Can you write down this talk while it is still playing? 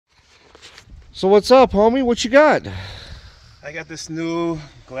So what's up, homie? What you got? I got this new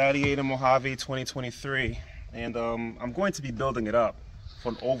Gladiator Mojave 2023, and I'm going to be building it up for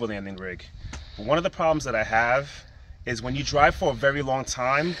an overlanding rig. But one of the problems that I have is when you drive for a very long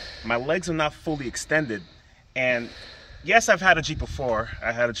time, my legs are not fully extended. And yes, I've had a Jeep before.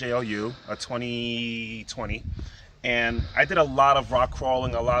 I had a JL a 2020, and I did a lot of rock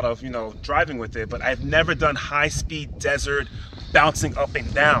crawling, a lot of, driving with it, but I've never done high-speed desert bouncing up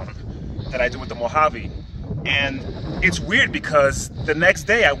and down that I do with the Mojave. And it's weird because the next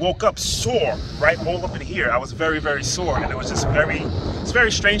day I woke up sore, right, all up in here. I was very, very sore, and it was just it's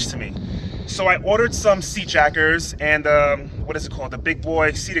very strange to me. So I ordered some seat jackers and what is it called? The big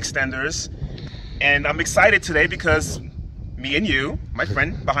boy seat extenders. And I'm excited today because me and you, my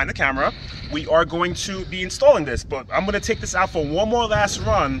friend behind the camera, we are going to be installing this. But I'm going to take this out for one more last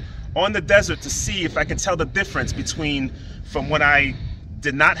run on the desert to see if I can tell the difference from when I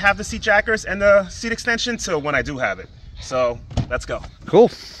did not have the seat jackers and the seat extension to when I do have it. So let's go.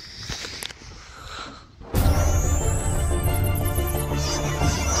 Cool.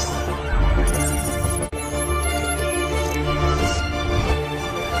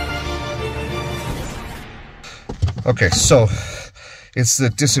 Okay, so it's the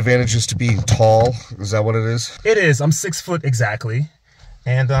disadvantages to being tall. Is that what it is? It is. I'm 6 foot exactly.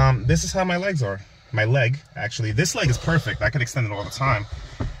 And this is how my legs are. My leg, actually. This leg is perfect. I could extend it all the time.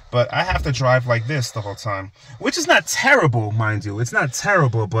 But I have to drive like this the whole time. Which is not terrible, mind you. It's not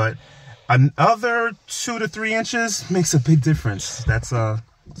terrible, but another 2 to 3 inches makes a big difference. That's what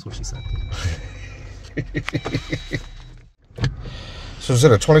she said. So is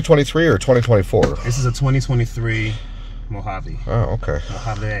it a 2023 or 2024? This is a 2023 Mojave. Oh, okay.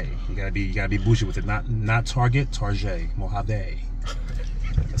 Mojave. You gotta be bougie with it. Not Target, Target. Mojave.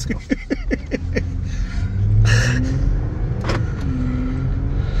 Let's go.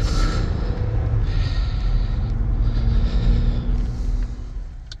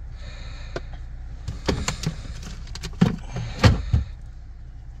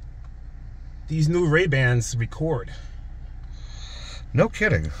 These new Ray-Bans record. No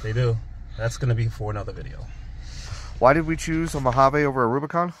kidding. They do. That's going to be for another video. Why did we choose a Mojave over a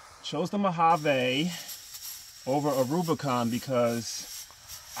Rubicon? Chose the Mojave over a Rubicon because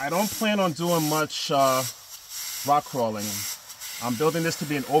I don't plan on doing much rock crawling. I'm building this to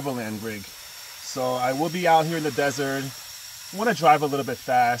be an overland rig. So I will be out here in the desert. I want to drive a little bit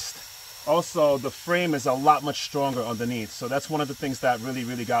fast. Also, the frame is a lot much stronger underneath. So that's one of the things that really,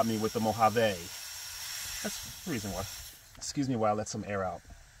 really got me with the Mojave. That's the reason why. Excuse me while I let some air out.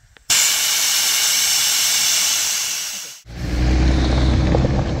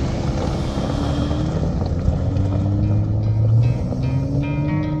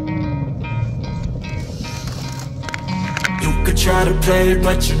 You could try to play,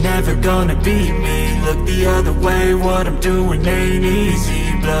 but you're never gonna beat me. Look the other way, what I'm doing ain't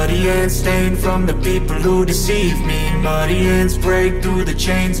easy. Bloody hands stained from the people who deceive me. Muddy hands break through the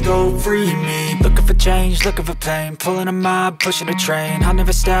chains, go free me. Looking for change, looking for pain. Pulling a mob, pushing a train. I'll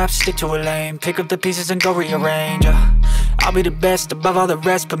never stop, stick to a lane. Pick up the pieces and go rearrange. I'll be the best above all the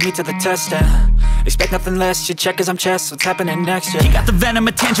rest, put me to the test and expect nothing less, your check is I'm chess. What's happening next, yeah. He got the venom,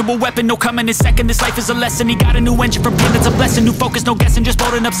 a tangible weapon, no coming in second. This life is a lesson, he got a new engine from pain, it's a blessing. New focus, no guessing, just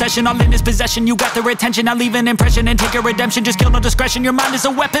bold and obsession. All in his possession, you got their attention. I'll leave an impression and take your redemption. Just kill no discretion, your mind is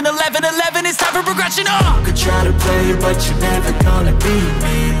a weapon. 11-11, it's time for progression, You could try to play, but you're never gonna beat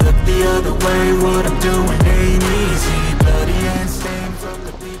me. Look the other way, what I'm doing ain't easy. Bloody hands stained from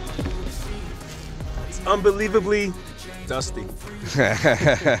the people who deceive me. It's unbelievably dusty.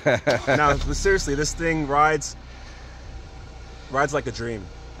 Now, but seriously, this thing rides like a dream.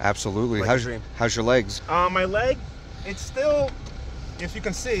 Absolutely. Like how's your legs? My leg, it's still, if you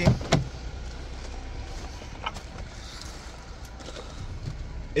can see,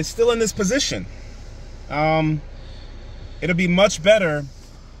 it's still in this position. It'll be much better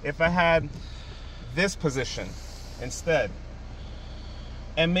if I had this position instead,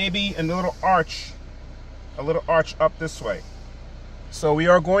 and maybe a little arch up this way. So we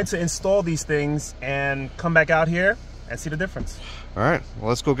are going to install these things and come back out here and see the difference. All right, well,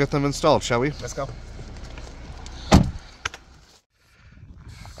 let's go get them installed, shall we? Let's go.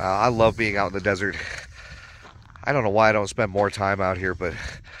 I love being out in the desert. I don't know why I don't spend more time out here, but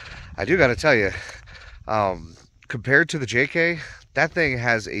I do got to tell you, compared to the JK, that thing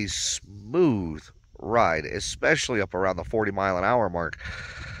has a smooth ride, especially up around the 40-mile-an-hour mark.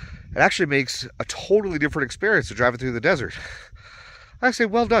 It actually makes a totally different experience to driving through the desert. I say,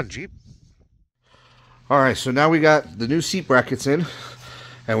 well done, Jeep. All right, so now we got the new seat brackets in,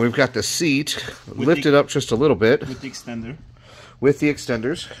 and we've got the seat lifted up just a little bit. With the extender. With the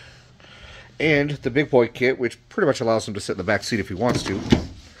extenders. And the big boy kit, which pretty much allows him to sit in the back seat if he wants to.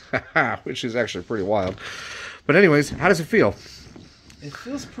 Which is actually pretty wild. But anyways, how does it feel? It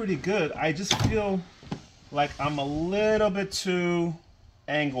feels pretty good. I just feel like I'm a little bit too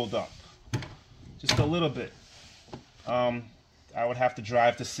angled up. Just a little bit. I would have to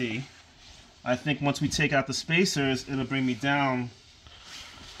drive to see. I think once we take out the spacers, it'll bring me down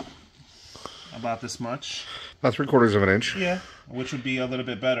about this much. About 3/4 of an inch. Yeah, which would be a little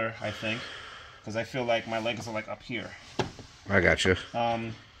bit better, I think, because I feel like my legs are like up here. I got you.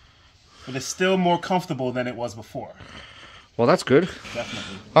 But it's still more comfortable than it was before. Well, that's good.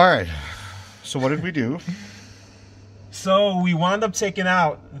 Definitely. All right. So what did we do? So we wound up taking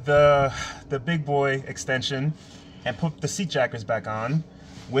out the big boy extension and put the seat jackers back on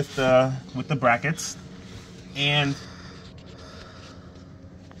with the brackets. And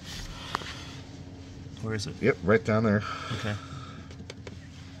where is it? Yep, right down there. Okay.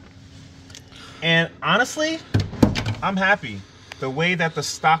 And honestly, I'm happy. The way that the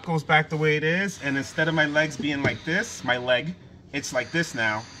stock goes back the way it is, and instead of my legs being like this, it's like this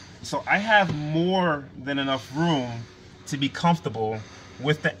now. So I have more than enough room to be comfortable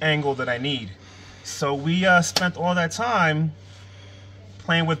with the angle that I need. So we spent all that time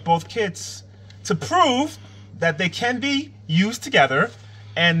playing with both kits to prove that they can be used together,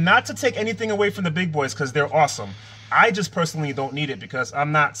 and not to take anything away from the big boys because they're awesome. I just personally don't need it because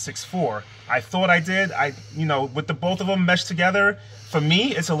I'm not 6'4". I thought I did. With the both of them meshed together, for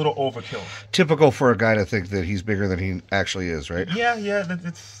me, it's a little overkill. Typical for a guy to think that he's bigger than he actually is, right? Yeah,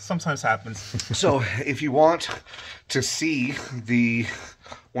 it sometimes happens. So if you want to see the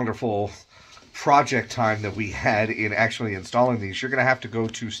wonderful project time that we had in actually installing these, you're going to have to go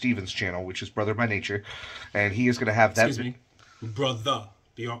to Steven's channel, which is Brother by Nature, and he is going to have that. Excuse me. Brother.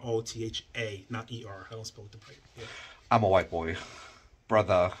 B-R-O-T-H-A, not E-R. I don't spell it the right. Yeah. I'm a white boy.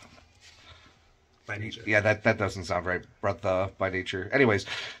 Brother. By nature. Yeah, that doesn't sound right. Brother by nature. Anyways,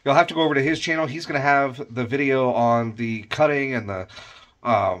 you'll have to go over to his channel. He's going to have the video on the cutting and the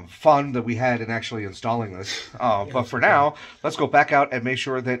fun that we had in actually installing this. But for now, let's go back out and make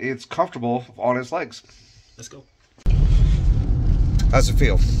sure that it's comfortable on his legs. Let's go. How's it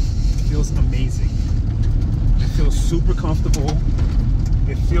feel? It feels amazing. It feels super comfortable.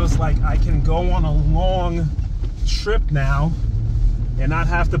 It feels like I can go on a long trip now and not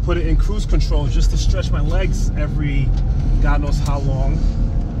have to put it in cruise control just to stretch my legs every God knows how long.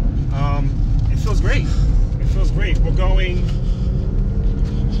 It feels great. It feels great. We're going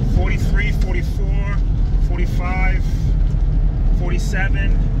 43, 44, 45,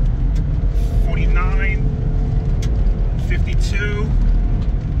 47, 49, 52,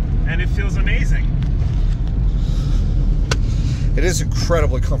 and it feels amazing. It is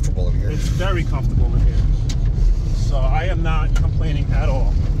incredibly comfortable in here. It's very comfortable in here. So I am not complaining at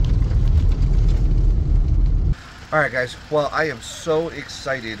all. Alright guys, well I am so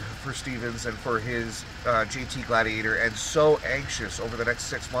excited for Stevens and for his JT Gladiator, and so anxious over the next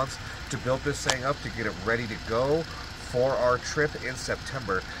 6 months to build this thing up to get it ready to go for our trip in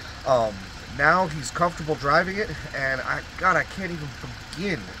September. Now he's comfortable driving it, and I can't even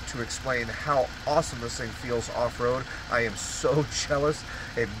begin to explain how awesome this thing feels off-road. I am so jealous.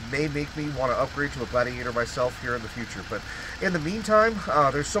 It may make me want to upgrade to a Gladiator myself here in the future. But in the meantime,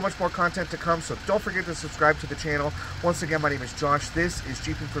 there's so much more content to come, so don't forget to subscribe to the channel. Once again, my name is Josh. This is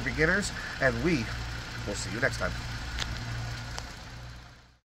Jeeping for Beginners, and we will see you next time.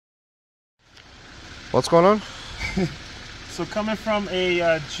 What's going on? So coming from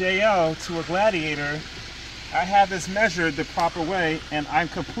a JL to a Gladiator, I have this measured the proper way, and I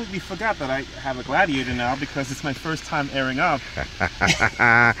completely forgot that I have a Gladiator now because it's my first time airing up.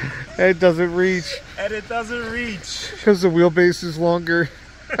 It doesn't reach. And it doesn't reach. Because the wheelbase is longer.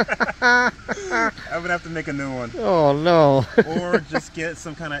 I'm going to have to make a new one. Oh no. Or just get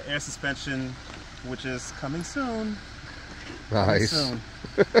some kind of air suspension, which is coming soon. Nice. Coming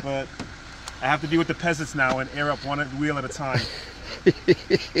soon. But I have to be with the peasants now and air up one wheel at a time.